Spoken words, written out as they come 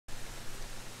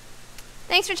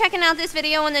Thanks for checking out this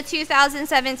video on the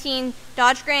 2017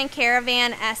 Dodge Grand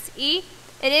Caravan SE.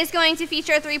 It is going to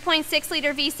feature a 3.6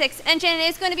 liter V6 engine. It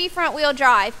is going to be front wheel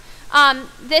drive.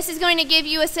 This is going to give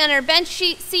you a center bench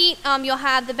seat. You'll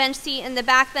have the bench seat in the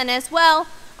back then as well.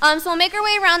 So we'll make our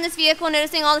way around this vehicle,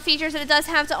 noticing all the features that it does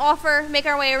have to offer. Make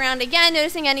our way around again,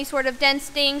 noticing any sort of dents,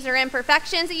 dings, or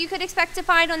imperfections that you could expect to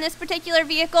find on this particular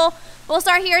vehicle. We'll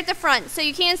start here at the front. So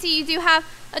you can see you do have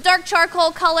a dark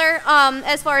charcoal color.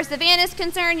 As far as the van is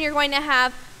concerned, you're going to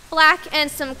have black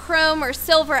and some chrome or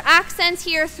silver accents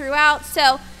here throughout.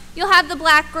 So you'll have the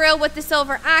black grille with the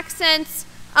silver accents,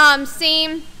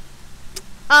 same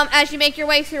as you make your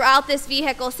way throughout this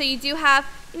vehicle. So you do have,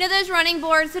 you know, those running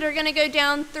boards that are going to go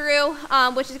down through,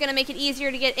 which is going to make it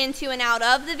easier to get into and out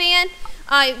of the van.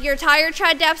 Your tire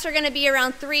tread depths are going to be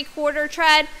around 3/4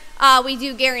 tread. We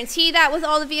do guarantee that with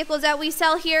all the vehicles that we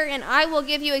sell here, and I will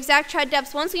give you exact tread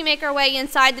depths once we make our way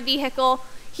inside the vehicle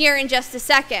here in just a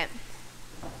second.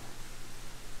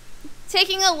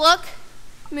 Taking a look,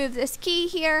 move this key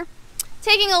here.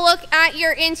 Taking a look at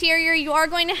your interior, you are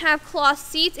going to have cloth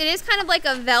seats. It is kind of like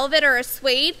a velvet or a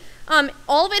suede.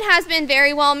 All of it has been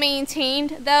very well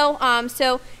maintained though,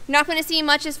 so you're not going to see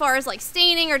much as far as like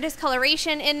staining or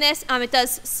discoloration in this. It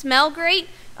does smell great,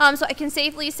 so I can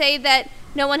safely say that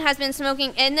no one has been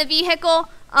smoking in the vehicle.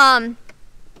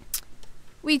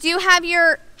 We do have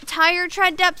your tire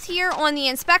tread depth here on the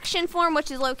inspection form,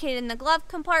 which is located in the glove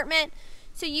compartment.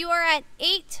 So you are at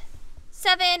 8,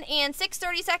 7, and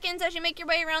 6/30 seconds as you make your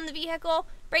way around the vehicle.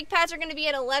 Brake pads are going to be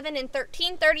at 11 and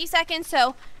 13/30 seconds,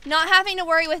 so not having to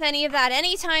worry with any of that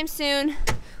anytime soon.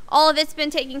 All of it's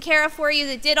been taken care of for you.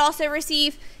 It did also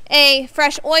receive a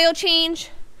fresh oil change,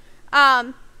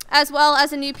 as well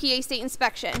as a new PA state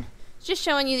inspection. Just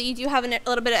showing you that you do have a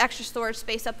little bit of extra storage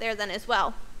space up there then as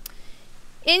well.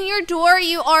 In your door,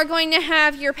 you are going to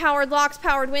have your powered locks,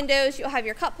 powered windows. You'll have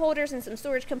your cup holders and some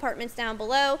storage compartments down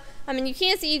below. And you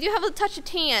can see you do have a touch of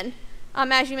tan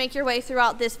as you make your way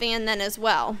throughout this van then as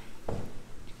well.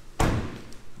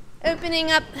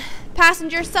 Opening up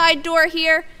passenger side door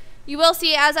here, you will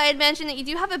see, as I had mentioned, that you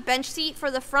do have a bench seat for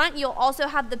the front. You'll also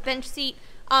have the bench seat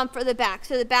for the back.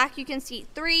 So the back you can seat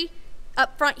 3.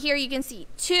 Up front here you can see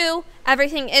 2.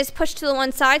 Everything is pushed to the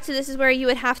one side, so this is where you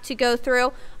would have to go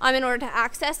through in order to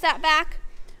access that back.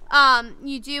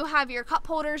 You do have your cup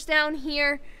holders down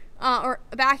here or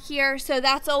back here, so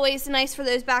that's always nice for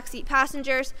those backseat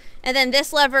passengers. And then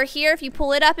this lever here, if you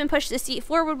pull it up and push the seat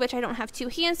forward, which I don't have 2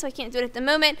 hands so I can't do it at the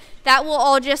moment, that will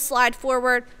all just slide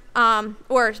forward,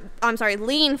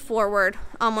 lean forward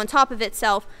on top of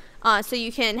itself, so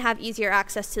you can have easier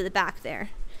access to the back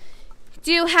there.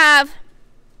 Do have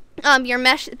your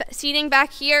mesh seating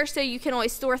back here, so you can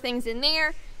always store things in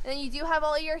there. And then you do have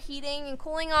all your heating and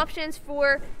cooling options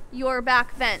for your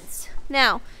back vents.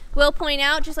 Now, we'll point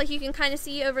out, just like you can kind of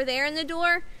see over there in the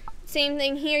door, same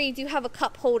thing here, you do have a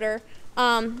cup holder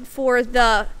for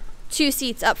the 2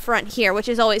 seats up front here, which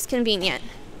is always convenient.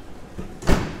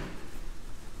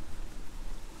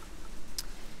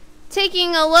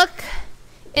 Taking a look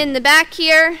in the back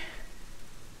here,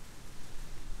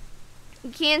 you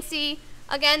can see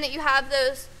again that you have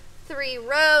those 3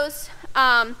 rows.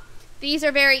 These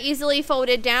are very easily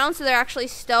folded down, so they're actually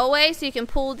stowaway, so you can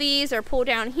pull these or pull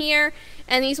down here,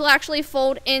 and these will actually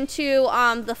fold into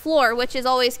the floor, which is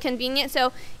always convenient.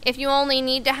 So if you only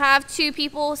need to have 2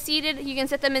 people seated, you can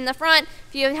set them in the front.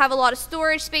 If you have a lot of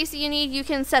storage space that you need, you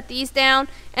can set these down,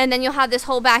 and then you'll have this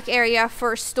whole back area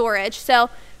for storage. So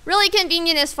really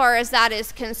convenient as far as that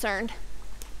is concerned.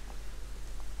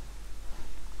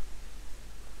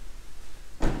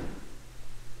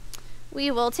 We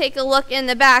will take a look in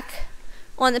the back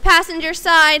on the passenger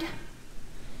side.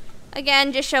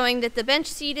 Again, just showing that the bench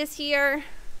seat is here,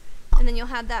 and then you'll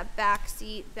have that back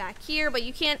seat back here, but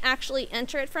you can't actually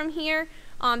enter it from here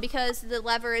because the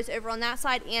lever is over on that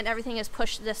side and everything is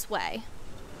pushed this way.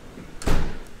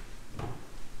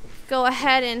 Go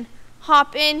ahead and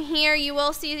hop in here. You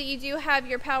will see that you do have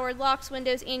your powered locks,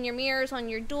 windows, and your mirrors on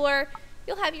your door.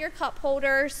 You'll have your cup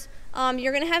holders.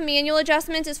 You're going to have manual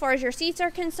adjustments as far as your seats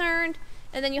are concerned,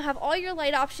 and then you'll have all your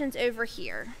light options over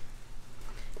here.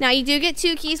 Now you do get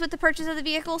 2 keys with the purchase of the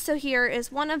vehicle, so here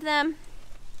is one of them.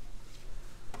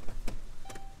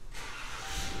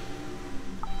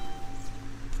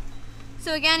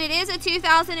 So again, it is a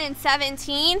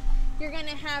 2017. You're going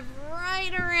to have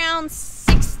right around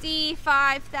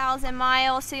 65,000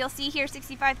 miles. So you'll see here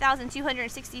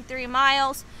 65,263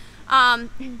 miles.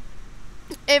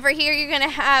 Over here you're going to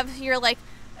have your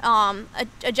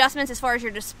adjustments as far as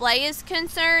your display is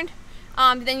concerned.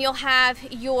 Then you'll have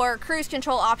your cruise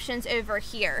control options over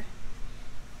here.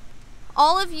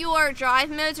 all of your drive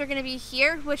modes are going to be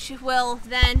here, which will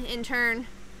then in turn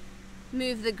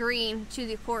move the green to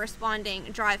the corresponding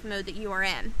drive mode that you are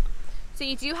in. So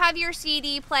you do have your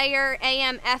CD player,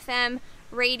 AM, FM,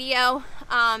 radio.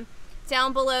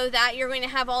 Down below that you're going to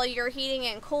have all your heating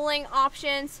and cooling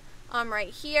options right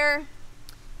here.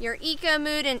 Your eco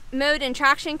mode and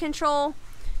traction control.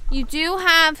 You do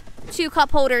have 2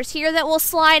 cup holders here that will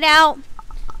slide out,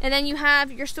 and then you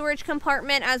have your storage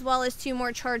compartment as well as 2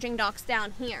 more charging docks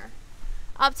down here.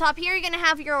 Up top here you're going to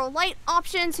have your light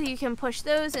options, so you can push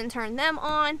those and turn them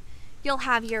on. You'll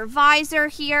have your visor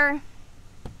here.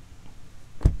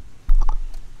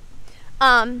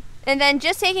 And then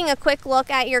just taking a quick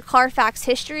look at your Carfax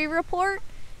history report,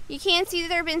 you can see that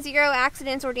there have been 0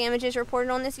 accidents or damages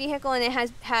reported on this vehicle, and it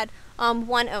has had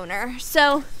 1 owner.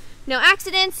 So no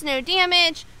accidents, no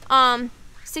damage,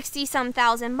 60-some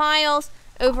thousand miles.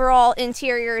 Overall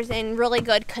interior is in really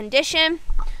good condition.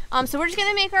 So we're just going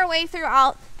to make our way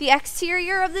throughout the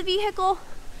exterior of the vehicle,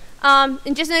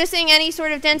 and just noticing any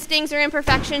sort of dents, dings, or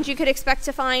imperfections you could expect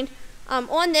to find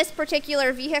on this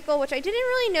particular vehicle, which I didn't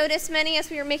really notice many as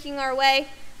we were making our way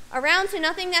around, so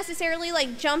nothing necessarily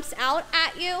like jumps out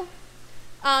at you.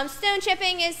 Stone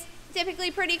chipping is typically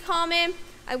pretty common.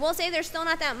 I will say there's still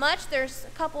not that much. There's a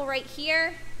couple right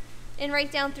here and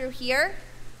right down through here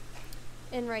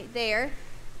and right there.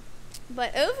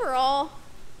 But overall,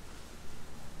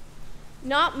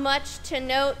 not much to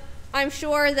note. I'm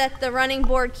sure that the running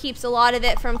board keeps a lot of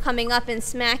it from coming up and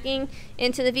smacking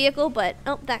into the vehicle, but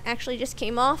oh, that actually just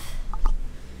came off.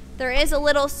 There is a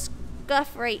little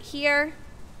scuff right here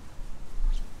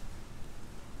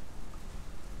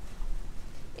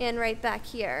and right back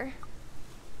here.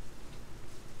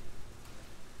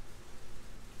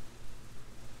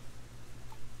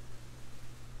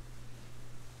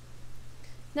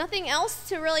 Nothing else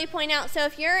to really point out. So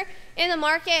if you're in the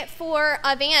market for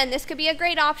a van, this could be a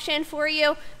great option for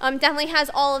you. Definitely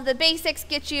has all of the basics,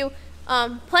 gets you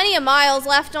plenty of miles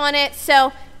left on it.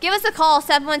 So give us a call,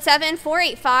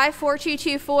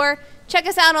 717-485-4224. Check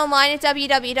us out online at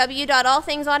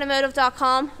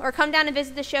www.allthingsautomotive.com, or come down and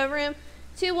visit the showroom,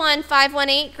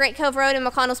 21518 Great Cove Road in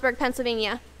McConnellsburg,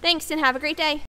 Pennsylvania. Thanks and have a great day.